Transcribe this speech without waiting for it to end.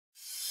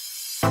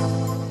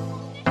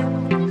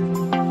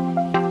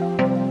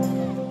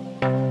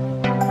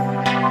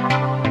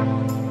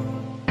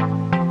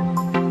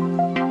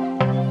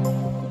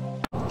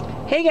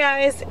Hey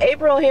guys,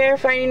 April here,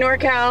 finding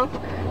NorCal.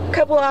 A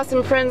couple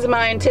awesome friends of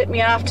mine tipped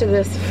me off to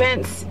this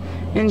fence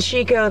in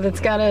Chico that's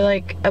got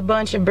a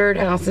bunch of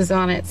birdhouses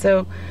on it,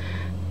 so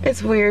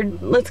it's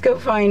weird. Let's go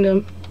find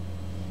them.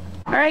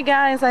 Alright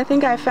guys, I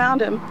think I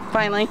found them,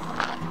 finally.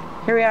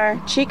 Here we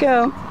are,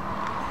 Chico,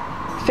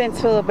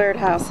 fence full of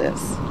birdhouses.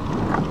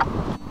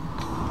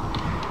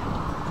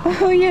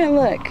 Oh yeah,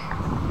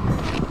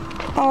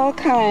 look. All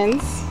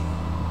kinds.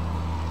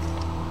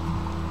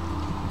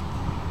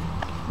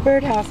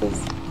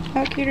 Birdhouses.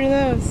 How cute are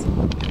those?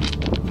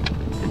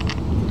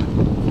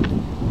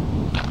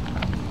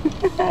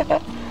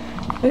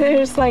 They're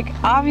just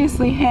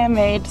obviously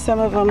handmade. Some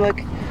of them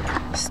look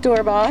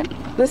store-bought.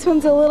 This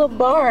one's a little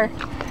bar.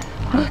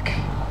 Look.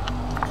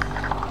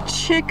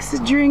 Chicks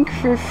drink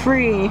for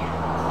free.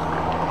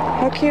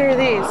 How cute are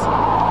these?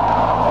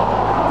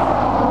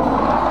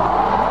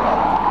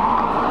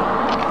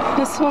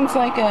 This one's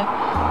like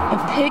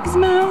a pig's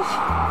mouth.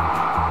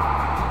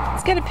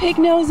 It's got a pig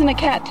nose and a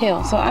cat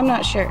tail, so I'm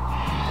not sure.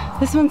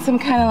 This one's some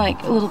kind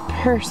of little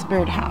purse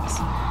birdhouse.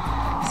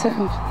 So,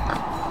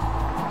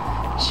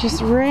 it's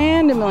just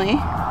randomly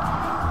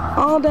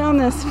all down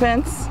this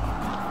fence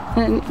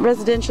in a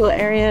residential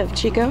area of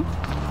Chico.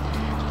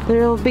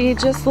 There'll be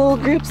just little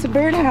groups of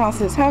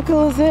birdhouses. How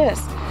cool is this?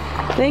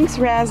 Thanks,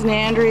 Raz and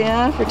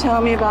Andrea, for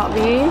telling me about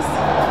these.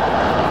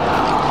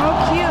 How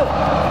cute.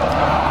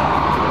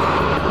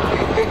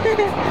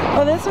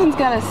 Oh, this one's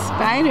got a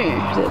spider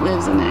that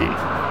lives in there.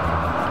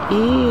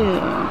 Ew.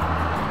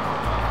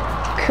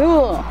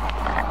 Cool.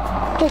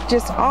 Look,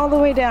 just all the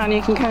way down,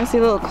 you can kind of see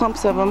little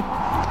clumps of them.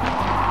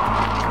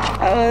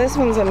 Oh, this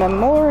one's a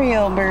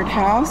memorial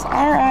birdhouse.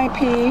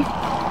 R.I.P.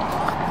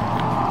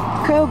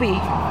 Kobe.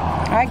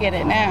 I get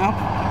it now.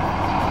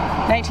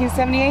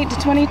 1978 to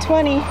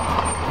 2020.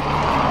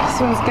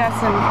 This one's got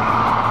some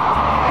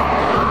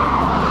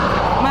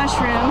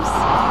mushrooms.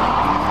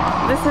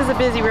 This is a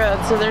busy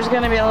road, so there's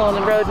going to be a little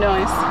road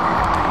noise.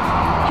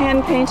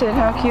 Hand painted.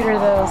 How cute are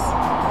those?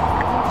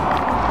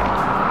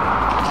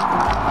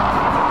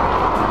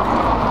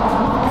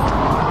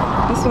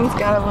 This one's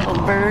got a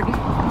little bird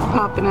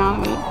popping out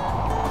of it.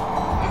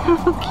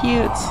 How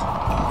cute.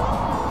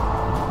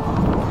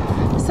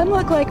 Some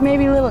look like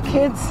maybe little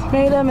kids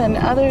made them, and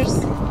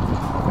others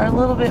are a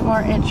little bit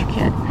more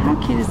intricate. How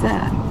cute is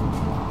that?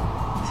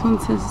 This one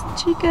says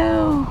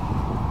Chico.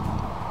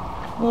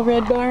 Little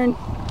red barn.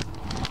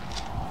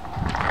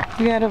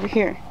 We got over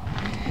here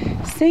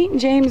St.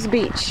 James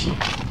Beach,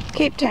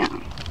 Cape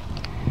Town.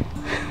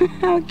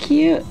 How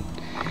cute.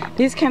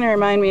 These kind of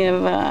remind me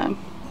of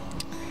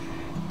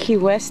Key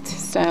West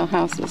style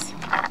houses.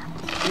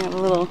 We have a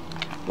little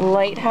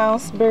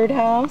lighthouse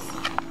birdhouse.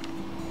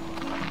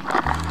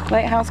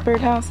 Lighthouse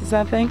birdhouse, is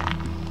that thing?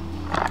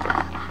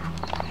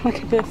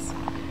 Look at this.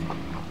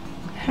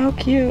 How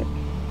cute.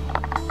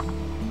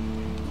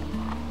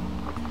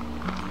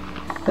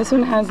 This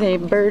one has a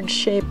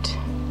bird-shaped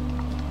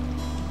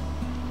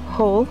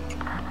hole.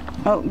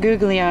 Oh,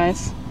 googly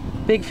eyes.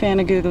 Big fan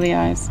of googly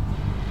eyes.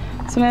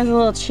 This one has a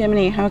little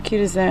chimney. How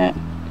cute is that?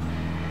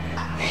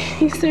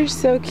 These are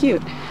so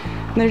cute.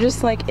 And they're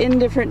just in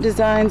different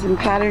designs and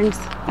patterns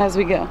as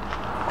we go.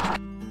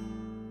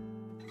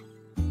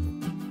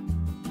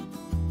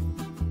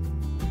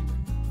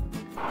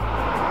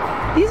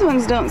 These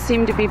ones don't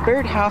seem to be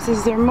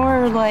birdhouses. They're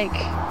more like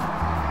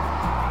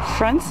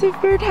fronts of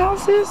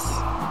birdhouses.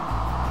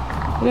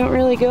 They don't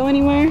really go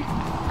anywhere.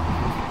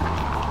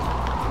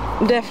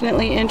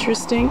 Definitely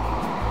interesting.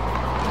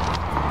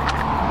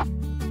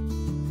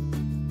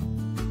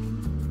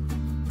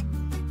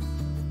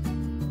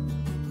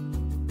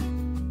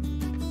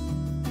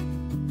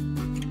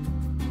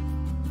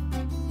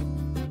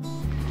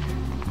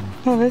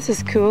 Oh, this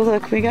is cool.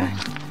 Look, we got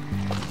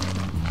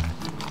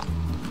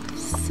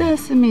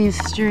Sesame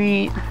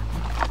Street.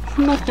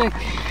 Look,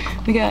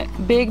 we got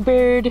Big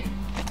Bird.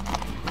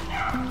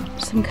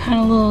 Some kind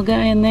of little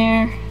guy in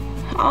there.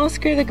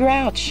 Oscar the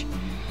Grouch.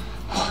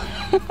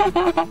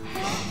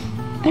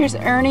 There's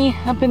Ernie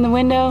up in the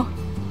window.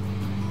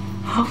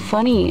 How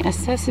funny. A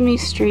Sesame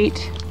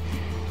Street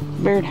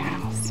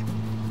birdhouse.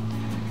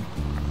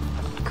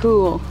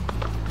 Cool.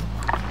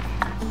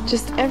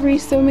 Just every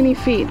so many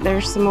feet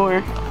there's some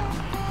more.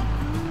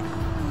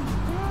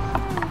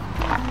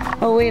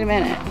 Oh, wait a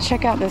minute.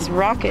 Check out this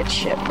rocket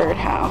ship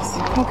birdhouse.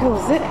 How cool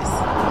is this?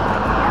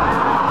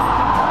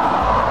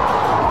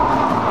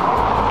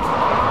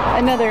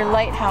 Another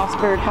lighthouse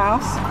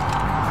birdhouse.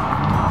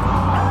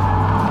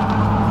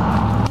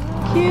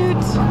 Cute.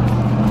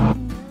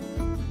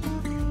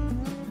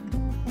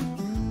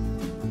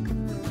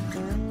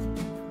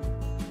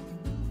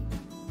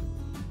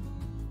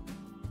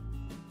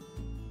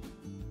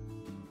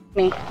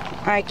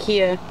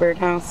 IKEA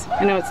birdhouse.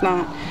 I know it's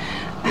not.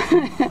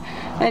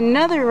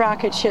 Another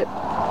rocket ship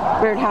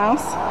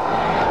birdhouse.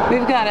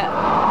 We've got a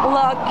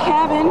log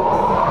cabin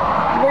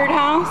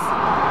birdhouse.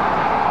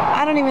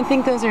 I don't even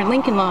think those are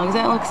Lincoln logs.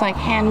 That looks like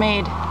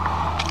handmade.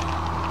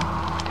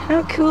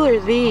 How cool are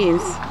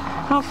these?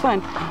 How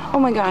fun. Oh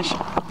my gosh,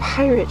 a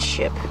pirate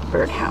ship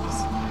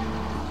birdhouse.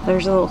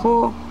 There's a little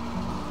hole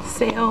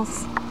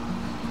sails,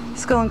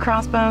 skull and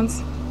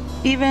crossbones.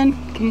 Even,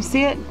 can you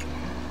see it?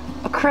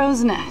 A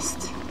crow's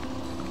nest.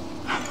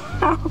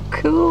 How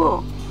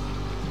cool.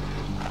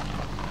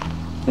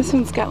 This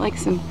one's got like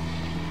some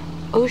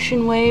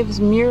ocean waves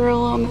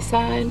mural on the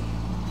side.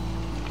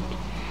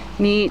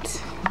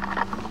 Neat.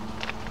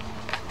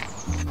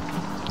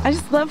 I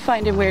just love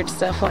finding weird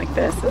stuff like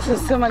this. This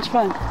is so much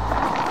fun.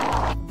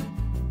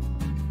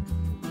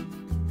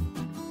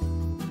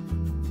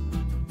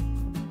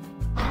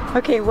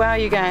 Okay, wow,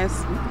 you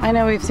guys. I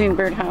know we've seen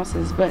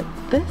birdhouses, but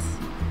this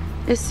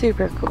is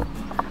super cool.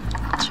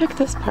 Check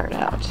this part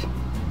out.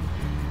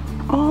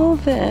 All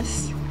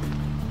this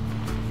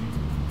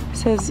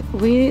says,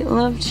 "We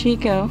love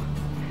Chico."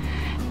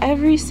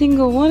 Every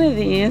single one of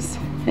these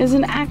is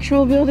an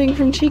actual building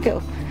from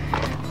Chico.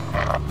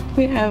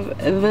 We have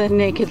the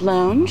Naked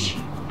Lounge.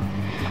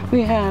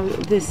 We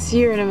have the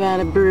Sierra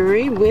Nevada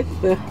Brewery with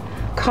the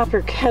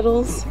copper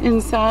kettles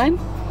inside.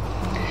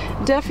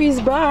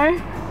 Duffy's Bar.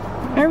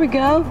 There we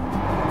go.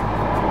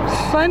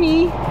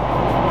 Funny.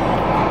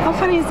 How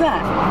funny is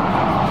that?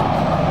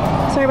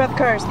 Sorry about the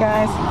cars,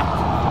 guys.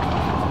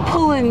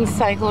 Pull-in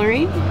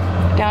Cyclery,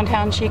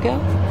 downtown Chico.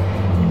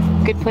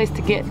 Good place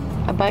to get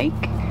a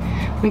bike.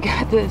 We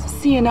got the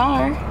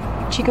CNR,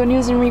 Chico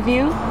News and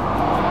Review.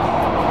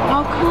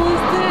 How cool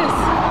is this?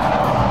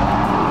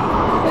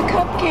 The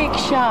Cupcake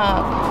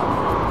Shop.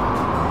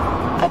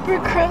 Upper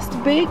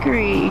Crust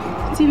Bakery.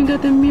 It's even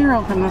got the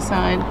mural from the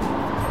side.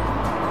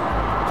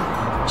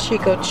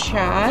 Chico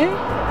Chai.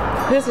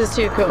 This is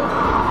too cool.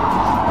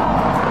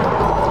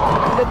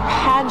 The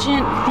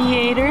Pageant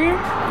Theater.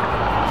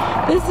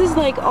 This is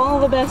like all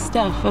the best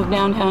stuff of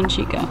downtown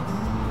Chico.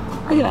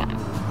 Look at that.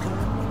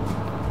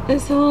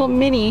 This is a little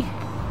mini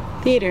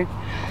theater.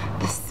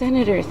 The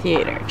Senator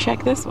Theater.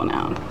 Check this one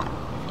out.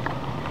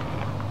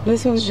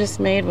 This one's just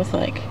made with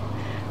like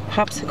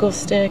popsicle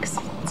sticks.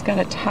 It's got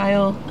a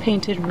tile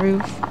painted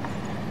roof.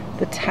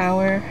 The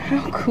tower.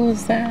 How cool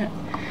is that?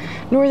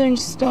 Northern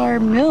Star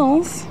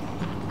Mills.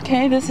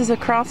 Okay, this is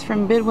across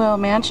from Bidwell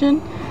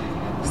Mansion.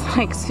 It's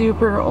like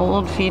super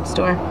old feed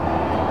store.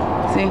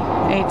 See,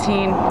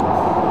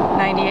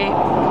 1898.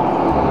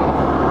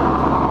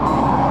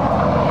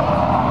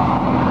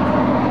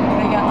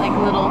 They got like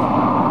little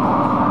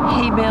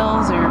hay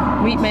bales or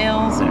wheat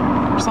bales or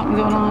something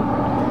going on.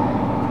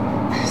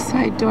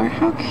 Side door.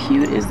 How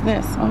cute is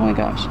this? Oh my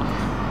gosh.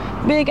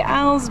 Big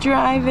Al's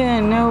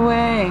Drive-In. No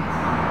way.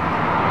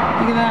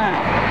 Look at that.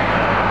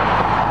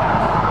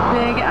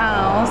 Big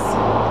Al's.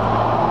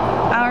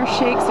 Our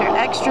shakes are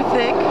extra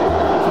thick.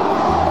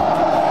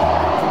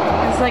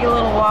 It's like a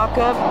little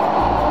walk-up.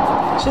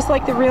 It's just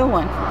like the real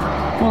one.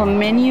 A little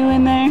menu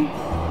in there.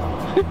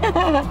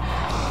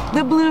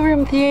 The Blue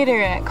Room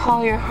Theater at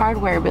Collier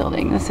Hardware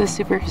Building. This is a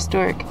super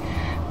historic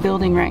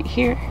building right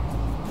here.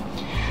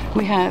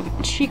 We have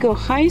Chico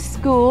High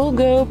School.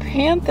 Go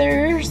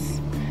Panthers!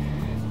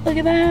 Look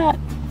at that.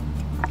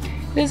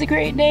 It is a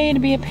great day to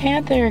be a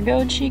Panther.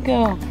 Go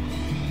Chico.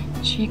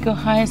 Chico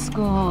High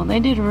School.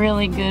 They did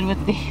really good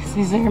with these.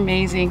 These are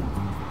amazing.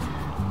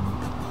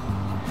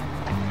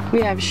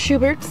 We have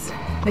Schubert's,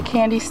 the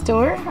candy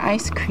store,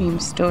 ice cream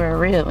store,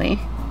 really.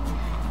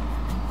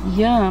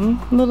 Yum.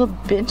 Little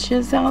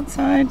benches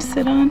outside to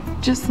sit on,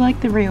 just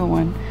like the real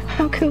one.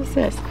 How cool is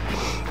this?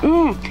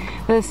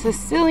 The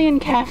Sicilian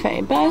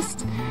Cafe.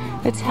 Best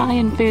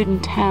Italian food in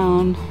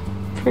town.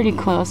 Pretty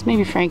close.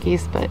 Maybe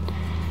Frankie's, but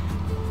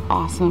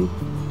awesome.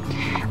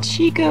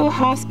 Chico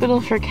Hospital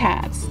for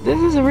Cats. This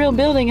is a real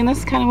building, and this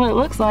is kind of what it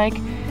looks like.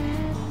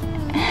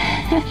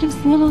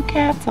 Just little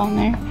cats on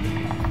there.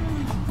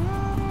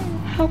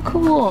 How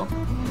cool.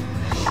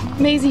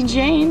 Maisie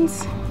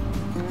Jane's.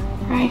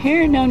 Right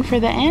here, known for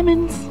the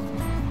almonds.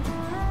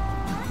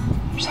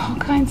 There's all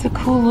kinds of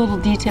cool little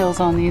details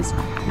on these.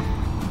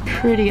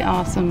 Pretty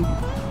awesome.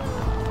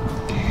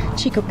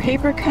 Chico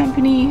Paper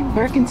Company,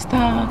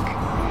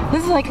 Birkenstock.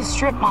 This is like a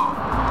strip mall.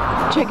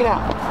 Check it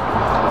out.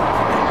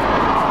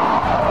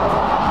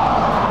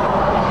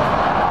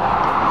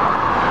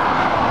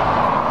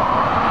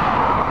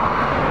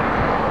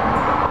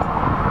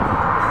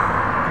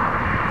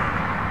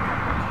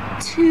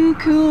 Too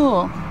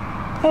cool.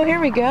 Oh, here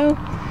we go.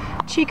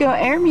 Chico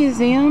Air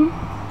Museum.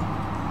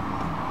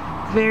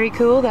 Very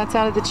cool. That's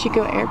out of the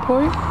Chico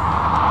Airport.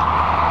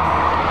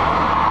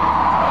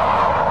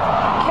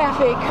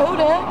 Cafe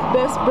Coda.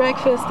 Best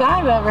breakfast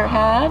I've ever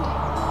had.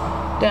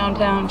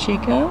 Downtown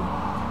Chico.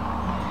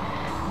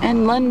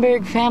 And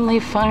Lundberg Family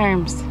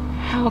Farms.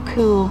 How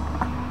cool.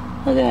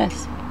 Look at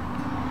this.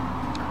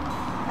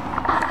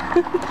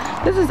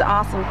 This is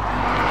awesome.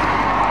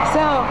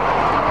 So,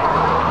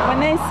 when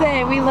they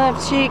say we love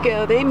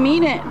Chico, they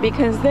mean it,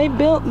 because they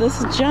built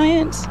this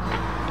giant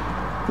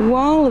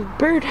wall of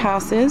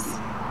birdhouses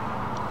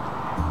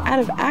out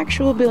of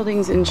actual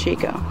buildings in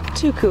Chico.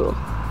 Too cool.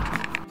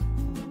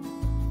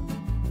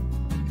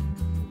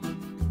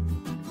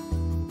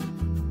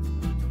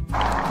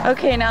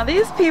 Okay, now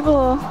these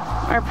people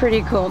are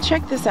pretty cool.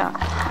 Check this out.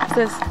 It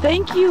says,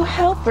 "Thank you,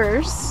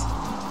 helpers,"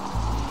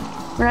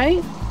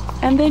 right?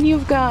 And then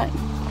you've got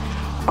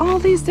all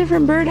these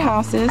different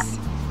birdhouses.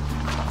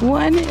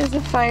 One is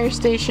a fire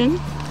station,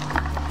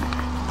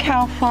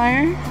 cow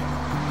fire,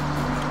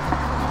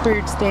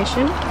 bird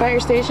station, fire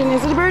station.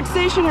 Is it a bird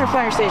station or a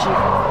fire station?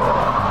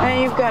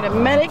 And you've got a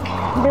medic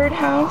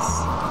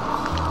birdhouse.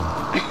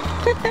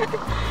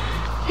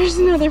 There's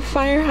another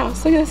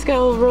firehouse. Look at this, got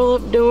a little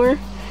roll-up door.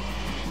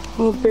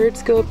 Little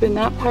birds go up in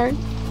that part.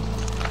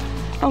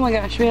 Oh my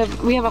gosh, we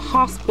have a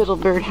hospital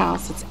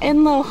birdhouse. It's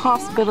Enloe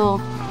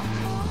Hospital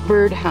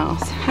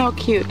Birdhouse. How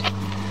cute.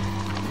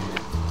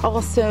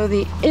 Also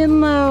the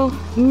Enloe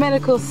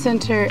Medical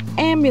Center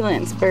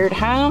Ambulance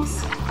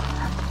Birdhouse.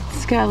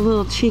 It's got a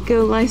little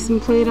Chico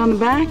license plate on the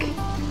back.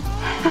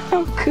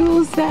 How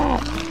cool is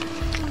that?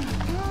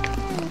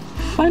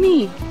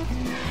 Funny.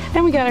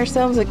 And we got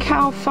ourselves a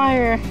Cal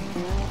Fire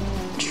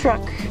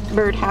truck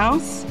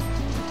birdhouse.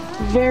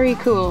 Very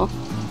cool.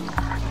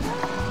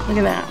 Look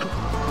at that.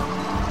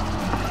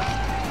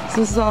 So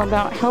this is all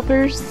about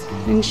helpers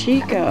in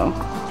Chico.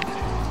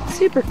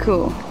 Super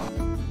cool.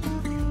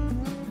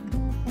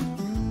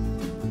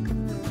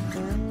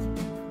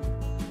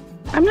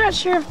 I'm not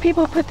sure if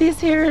people put these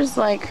here as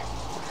like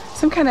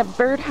some kind of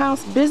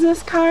birdhouse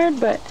business card,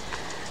 but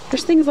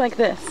there's things like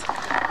this.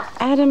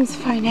 Adams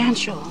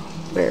Financial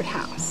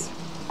Birdhouse.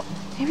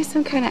 Maybe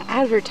some kind of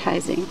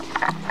advertising.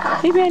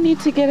 Maybe I need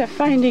to get a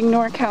Finding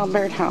NorCal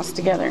birdhouse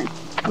together.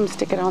 I'm gonna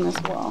stick it on this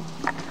wall.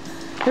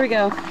 Here we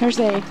go. Here's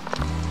a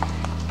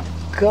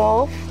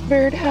golf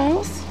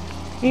birdhouse.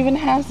 Even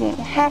has a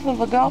half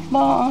of a golf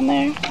ball on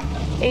there.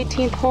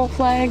 18th hole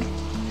flag.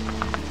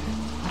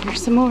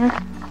 Here's some more.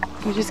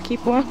 We just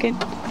keep walking.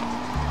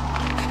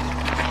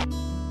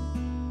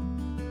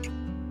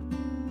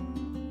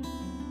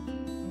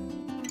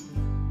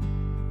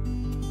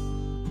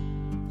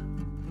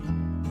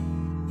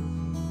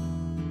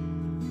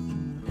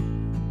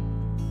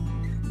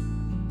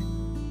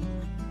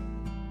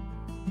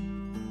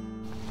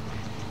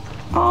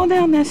 All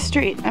down this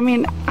street. I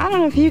mean, I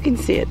don't know if you can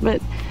see it,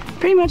 but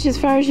pretty much as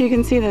far as you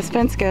can see this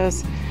fence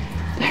goes,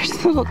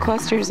 there's little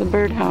clusters of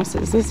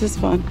birdhouses. This is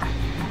fun.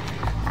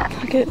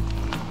 Look at.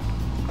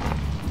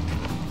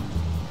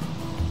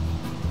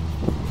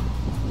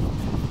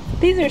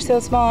 These are so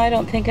small, I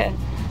don't think a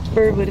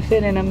bird would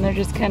fit in them. They're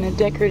just kind of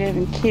decorative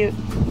and cute.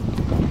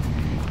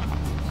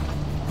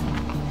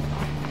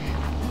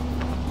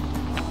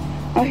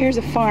 Oh, here's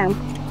a farm.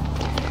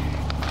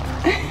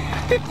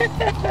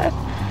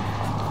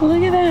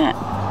 Look at that.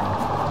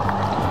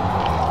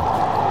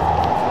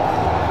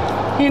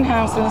 Hen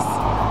houses.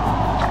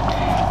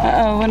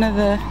 Uh-oh, one of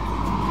the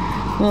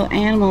little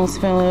animals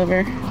fell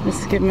over.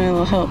 Let's give him a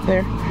little help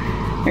there.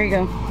 There you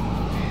go.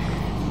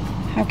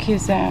 How cute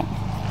is that?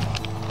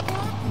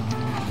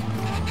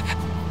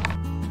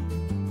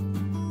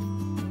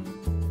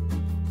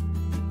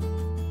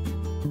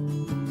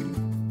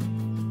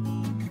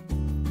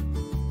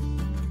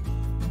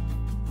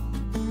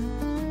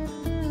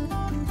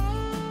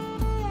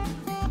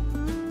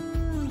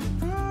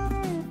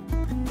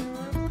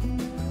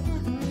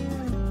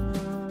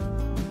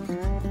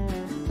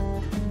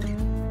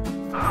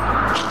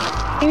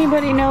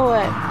 Anybody know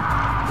what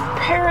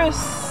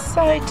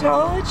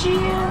parasitology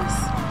is?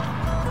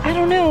 I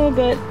don't know,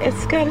 but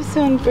it's got its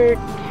own bird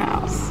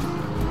house.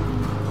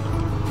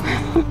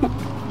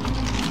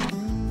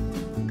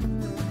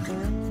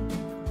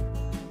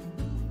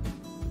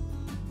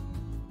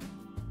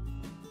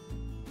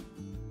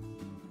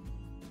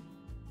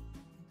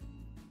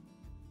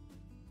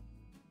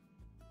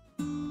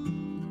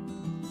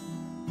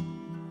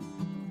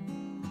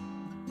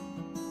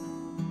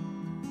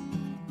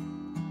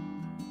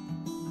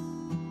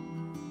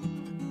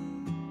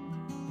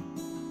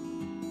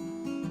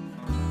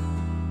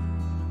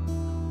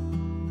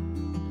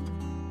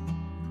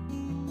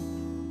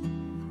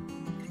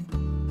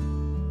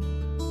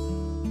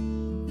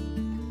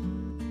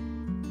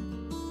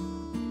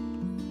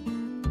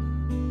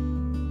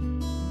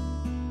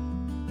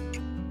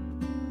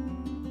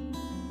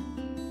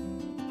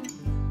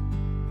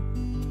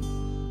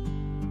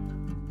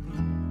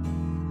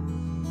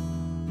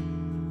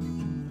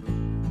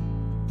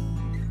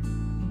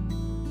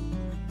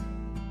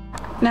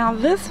 Now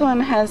this one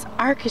has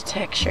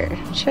architecture.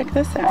 Check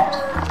this out.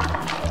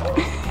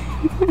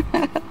 Look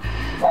at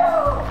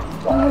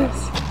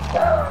this.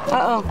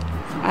 Uh-oh,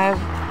 I've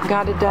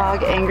got a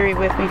dog angry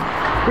with me.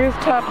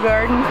 Rooftop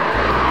garden.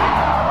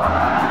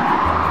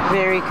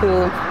 Very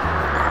cool.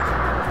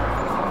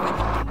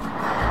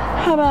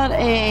 How about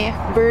a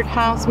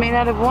birdhouse made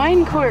out of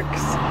wine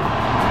corks?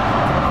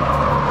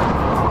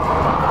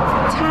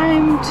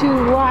 Time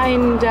to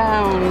wind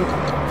down.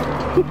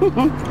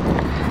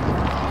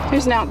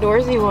 Here's an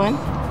outdoorsy one.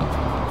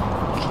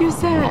 How cute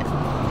is that?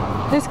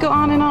 Let's go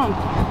on and on.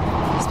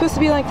 It's supposed to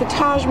be like the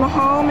Taj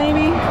Mahal,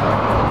 maybe?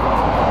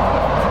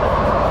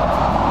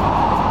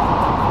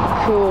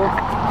 Cool.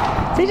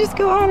 They just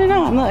go on and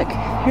on. Look,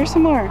 here's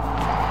some more.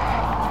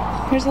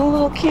 Here's a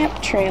little camp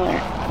trailer.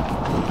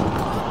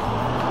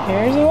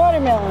 Here's a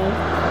watermelon.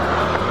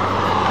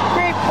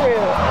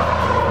 Grapefruit.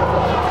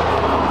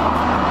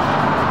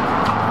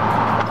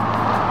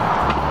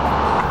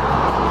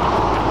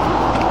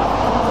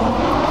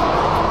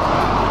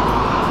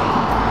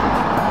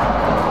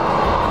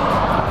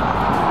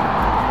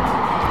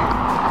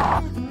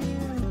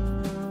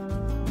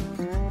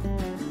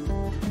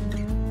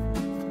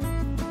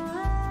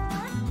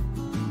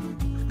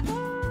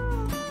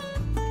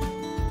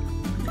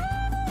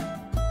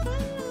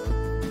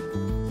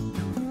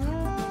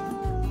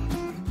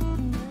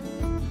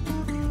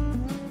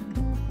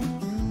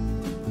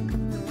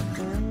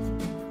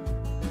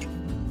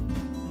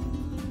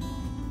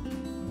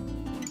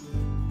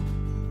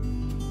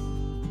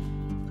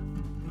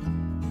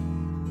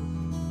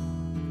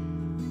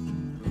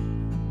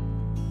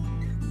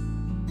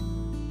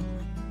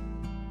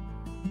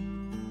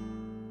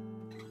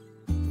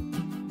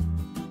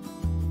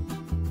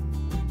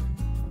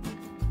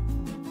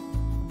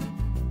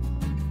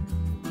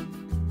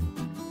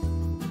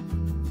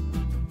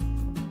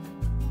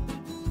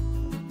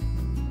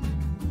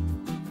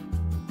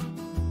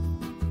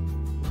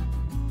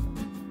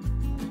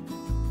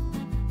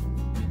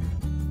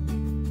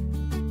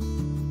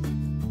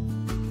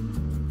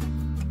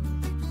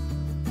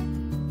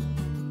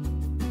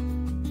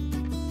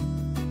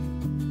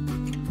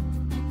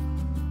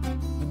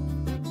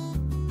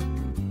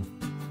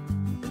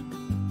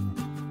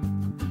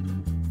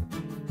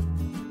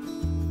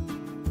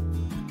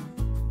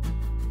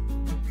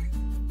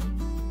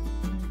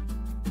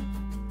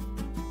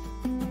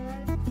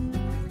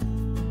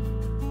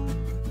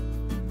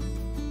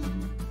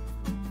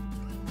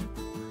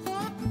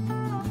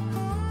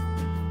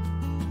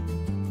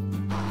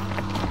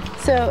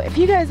 So if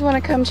you guys want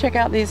to come check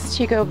out these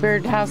Chico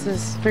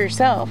birdhouses for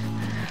yourself,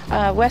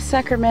 West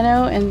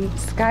Sacramento and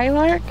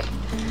Skylark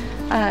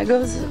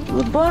goes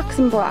blocks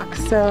and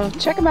blocks. So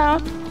check them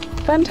out.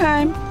 Fun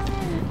time.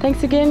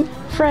 Thanks again,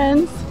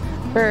 friends,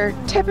 for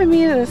tipping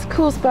me to this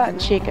cool spot in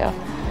Chico.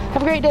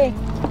 Have a great day.